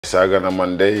Saga na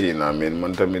man day na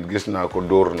man tamit gis naa ko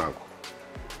dóor naa ko.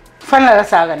 Fan la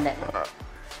saaga ndey.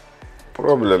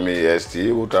 Problem yi ST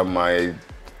uta may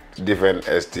defend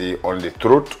ST on the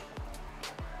truth.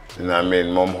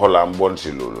 Moom xolam bon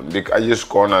si loolu ndik ajus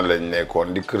koona lañ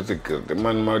nekkoon di critique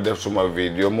man ma def suma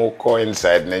video mu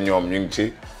coincide ne ñoom ñu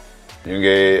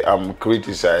ngi am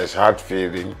criticize hard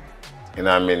feeling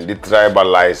di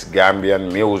tribalize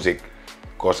Gambian music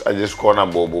cause ajus koona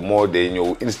boobu moo day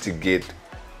ñëw instigate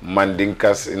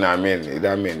mandinkas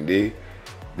di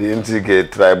instigate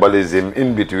tribalism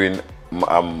in between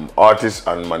artists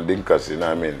and mandinkas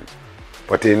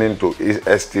pertaining to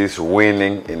ST's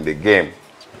winning in the game.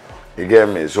 You get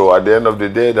me? So at the end of the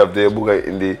day,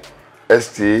 in the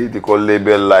ST, they call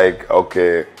label like,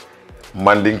 okay,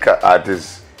 Mandinka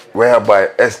artist, whereby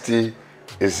ST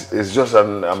is just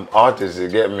an artist, you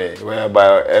get me?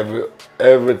 Whereby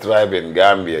every tribe in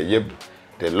Gambia,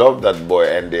 they love that boy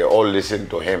and they all listen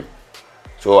to him.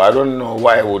 So I don't know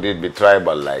why would it be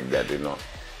tribal like that,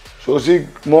 So see,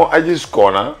 more Ajis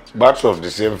corner, birds of the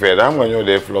same feather, I'm going to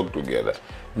they flock together.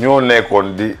 No neck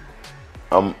on the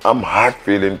I'm hard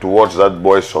feeling towards that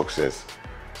boy's success.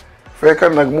 Feka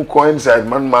nagmu coincide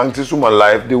man mangti suma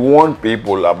life they warn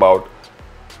people about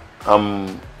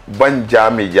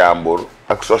banjami jambur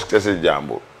ak success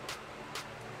jambur.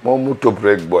 Mo mu to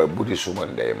break boy budi suma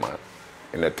ndey man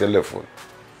in a telephone.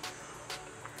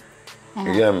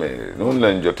 You get me? No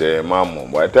lañ joté mamom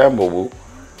way time bobu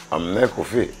am nekku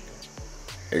fi.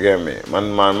 You get me?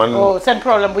 Man Oh, sen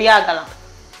problem bu yagala.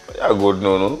 Ya good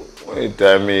no. Way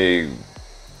time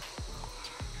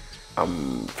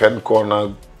fen corner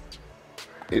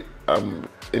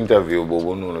interview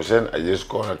bobu nonu sen I just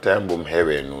corner time bum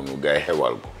hewe nonu gay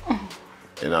hewal ko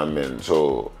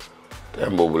so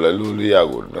time bobu la lolu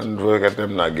yagul dan do ka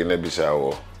tem na Guinea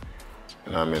Bissau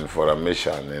for a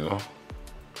mission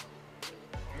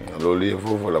lolu ye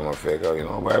fofu la ma feka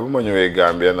bay bu ma ñewé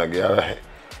Gambia nak yalla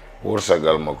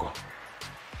worsagal mako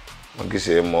ma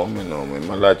gisé mom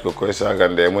ma laaj ko koy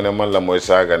sagande mu ne man la moy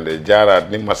sagande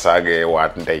jaaraat ni ma sagé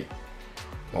waat ndey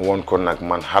ma won ko nak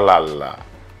man halal la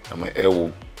dama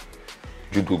ewu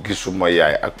juddu gisuma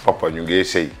yaay ak papa ñu ngi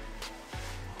sey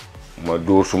ma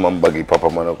do suma mbagi papa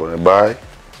ma ko ne bay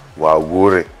waaw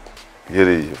góore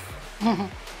jërëjëf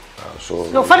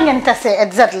so fan ngeen tassé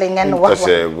exactly ngeen wax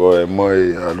tassé boy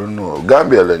moy I don't know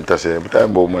Gambia lañ tassé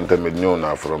time bo man tamit ñëw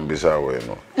na from Bissau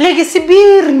légui ci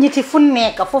biir ñiti fu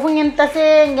nekk fofu ngeen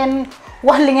tassé ngeen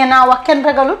wax li ngeen na wax ken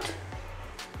ragalut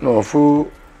non fu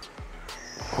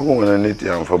ngone nit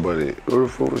yang fa bari lolu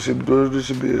fofu ci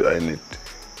biir ay nit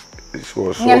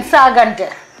ngeen saagante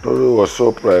lolu was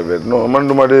so private no man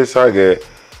duma de saage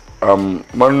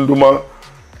man duma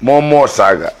mo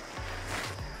saaga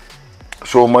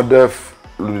so ma def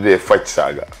lu de fajj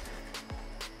saaga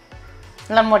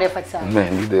lan mo de fajj saaga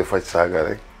mais lu de fajj saaga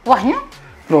rek wax ñu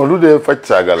non lu de fajj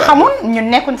saaga la xamul ñu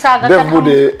nekkun saaga def bu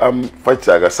de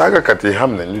fajj saaga kat yi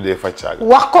xam nañ lu de fajj saaga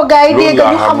wax ko gaay dégg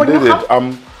ñu xamul ñu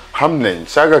xam nañ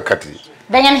saaga kat yi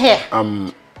da ngeen xeex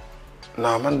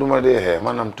na man duma de xeex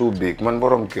man am too big man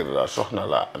borom kër la soxna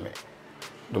la amé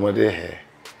duma de xeex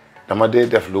dama de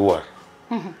def lu war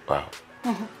waaw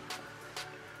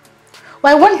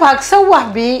waaye One Pac sa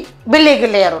wax bi ba léegi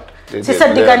leerut ci sa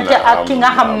diggante ak ki nga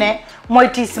xam ne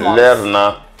mooy Tsmallz leer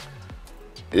na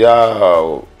yaa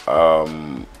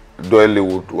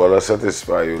doyliwut wala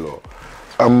satisfy yu loo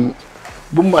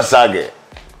bu ma saagee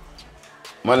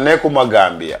man nekkuma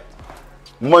Gambia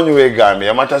bu ma ñëwee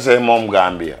Gambia ma tasee moom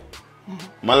Gambia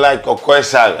ma laaj ko koy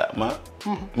saaga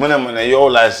mu ne yow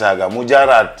laay saaga mu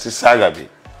jaaraat si saaga bi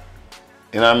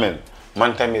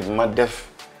man tamit ma def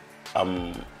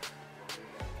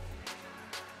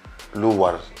lu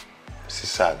war si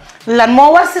saaga lan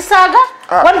moo war si saaga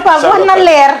One Pac wax na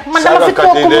leer man dama fi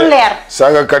toog mu leer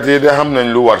saaga kat yi de xam nañ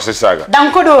lu war si saaga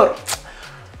danga ko dóor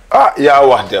yaa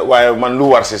wax de waaye man lu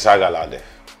war si saaga laa def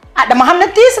dama xam ne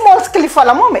Tsmallz kilifa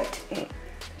la moom it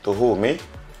to who me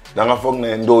danga foog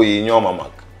ne ndoo yi ñoo ma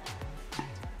mag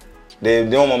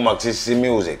ñoo ma mag si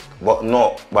music but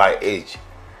no by age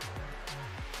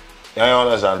yaa ngi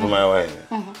understand may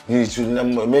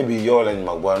waxee maybe yow lañ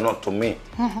mag but not to me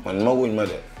man maguñ ma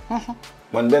de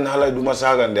man benn xale du ma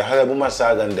saagande xale bu ma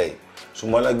saagandey su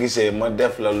ma la gisee ma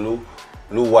def la lu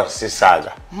war si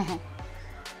saaga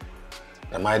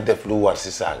damay def lu war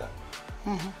si saaga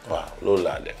waaw loolu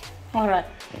laa def all right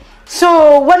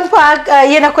so One Pac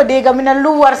yéen a ko dégg mi ne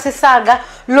lu war si saaga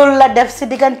loolu la def si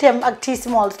digganteem ak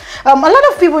Tsmallz a lot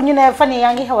of people ñu ne fan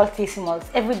yaa ngi xewal Tsmallz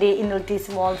every day indil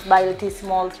Tsmallz bàyyil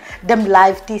Tsmallz dem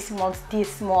live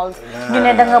Tsmallz ñu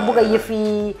ne da nga bëgg a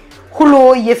yëfi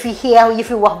xuloo yëfi xeew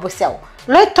yëfi wax bu sew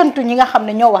looy tontu ñi nga xam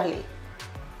ne ñoo wax lii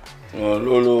No,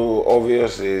 Lulu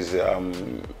obvious is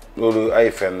Lulu I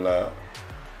find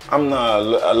I'm not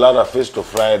a lot of fish to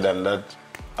fry than that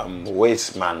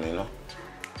waste man, you know.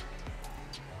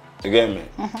 You get me?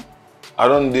 I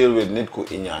don't deal with nitku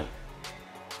inyan.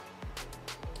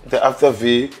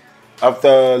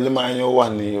 After limanyo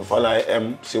wani fala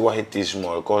si wahiti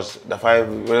small cause the five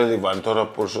relevant total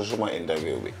process my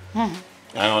interview be.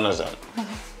 I understand.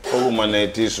 Oh man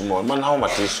it small. Man how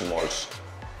much is smalls?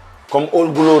 Come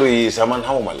all glory is a man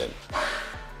how malen.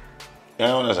 I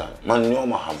understand. Man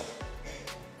nyoma ham.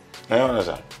 I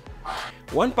understand.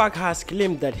 One Pac has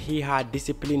claimed that he had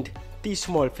disciplined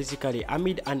Tsmallz physically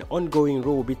amid an ongoing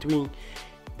row between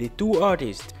the two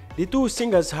artists. The two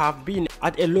singers have been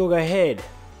at a loggerhead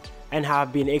and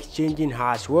have been exchanging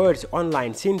harsh words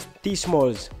online since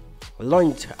Tsmallz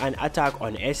launched an attack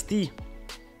on ST.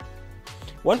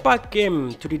 One Pac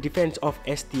came to the defense of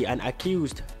ST and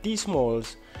accused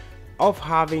Tsmallz of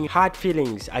having hard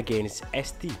feelings against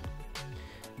ST.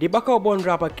 The Bacau-born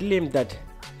rapper claimed that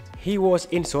he was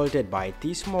insulted by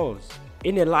Tsmallz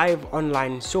in a live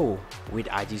online show with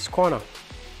Aji's Corner.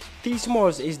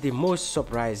 Tsmallz is the most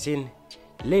surprising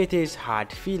latest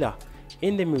hard feeler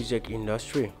in the music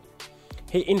industry.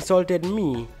 He insulted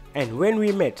me and when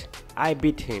we met, I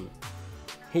beat him.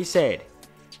 He said,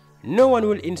 "No one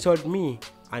will insult me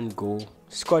and go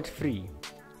scot-free."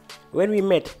 When we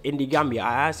met in the Gambia,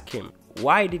 I asked him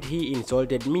why did he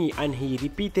insulted me and he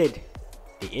repeated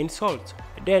the insult.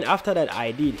 Then after that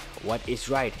I did what is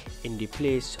right in the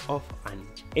place of an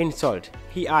insult.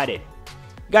 He added,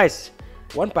 guys,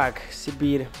 One Pac si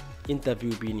biir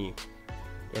interview bi nii,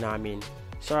 you know what I mean,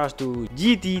 shout out to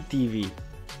GTTV.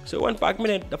 So One Pac mi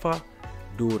ne dafa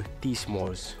dóor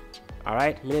Tsmallz,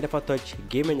 alright, mi ne dafa touch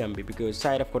gémmiñam bi because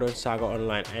side of ko doon saaga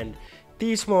online and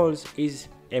Tsmallz is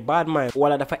a bad man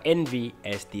wala dafa envy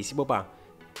ST si boppam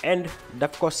and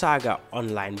daf ko saaga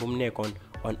online bu mu nekkoon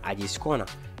on Aji's Corner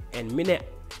and mi ne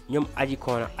ñoom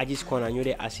Aji's Corner ñu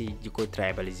dee asi jiko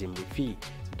tribalism bi fii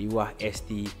di wax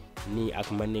ST nii ak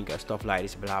Mandinka stuff like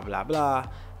this blah blah blah.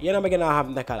 Yéena ma gën a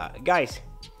xam naka la. Guys,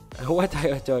 what are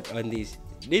your thoughts on this?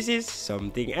 This is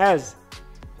something else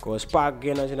cause Pac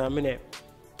gën a si na mi ne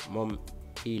moom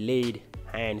he laid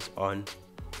hands on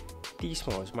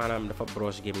Tsmallz, maanaam dafa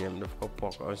brosse gémmiñam dafa ko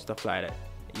poke on stuff like that.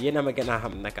 Yéena ma gën a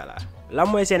xam naka la. Lan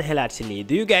mooy seen xalaat si lii?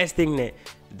 Do you guys think ne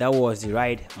that was the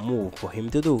right move for him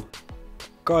to do?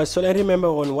 Cause so I remember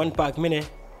on One Pac mi ne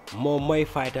moom mooy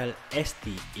fightal ST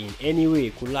in any way,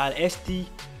 ku laal ST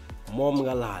moom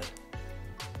nga laal.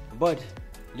 But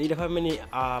lii dafa mel ni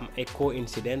a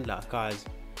coincidence la cause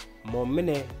moom mi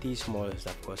ne Tsmallz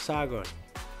daf ko saagoon.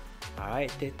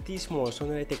 Alright, te Tsmallz soo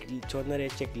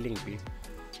naree check link bi,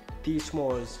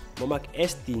 Tsmallz moom ak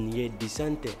ST ñi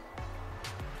disante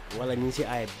wala ñu si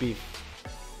ay beef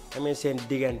amee seen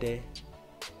diggante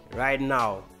right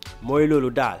now mooy loolu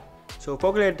daal. So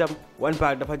foog leen tam One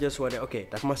Pac dafa just wane ok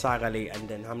daf ma saaga léegi and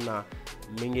then xam naa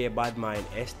mi ngi bad mind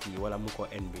ST wala mu ko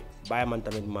NB bàyyi man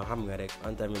tamit ma xam nga rek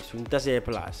man tamit suñ tasee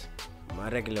place ma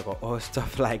réglé ko all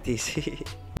stuff like this.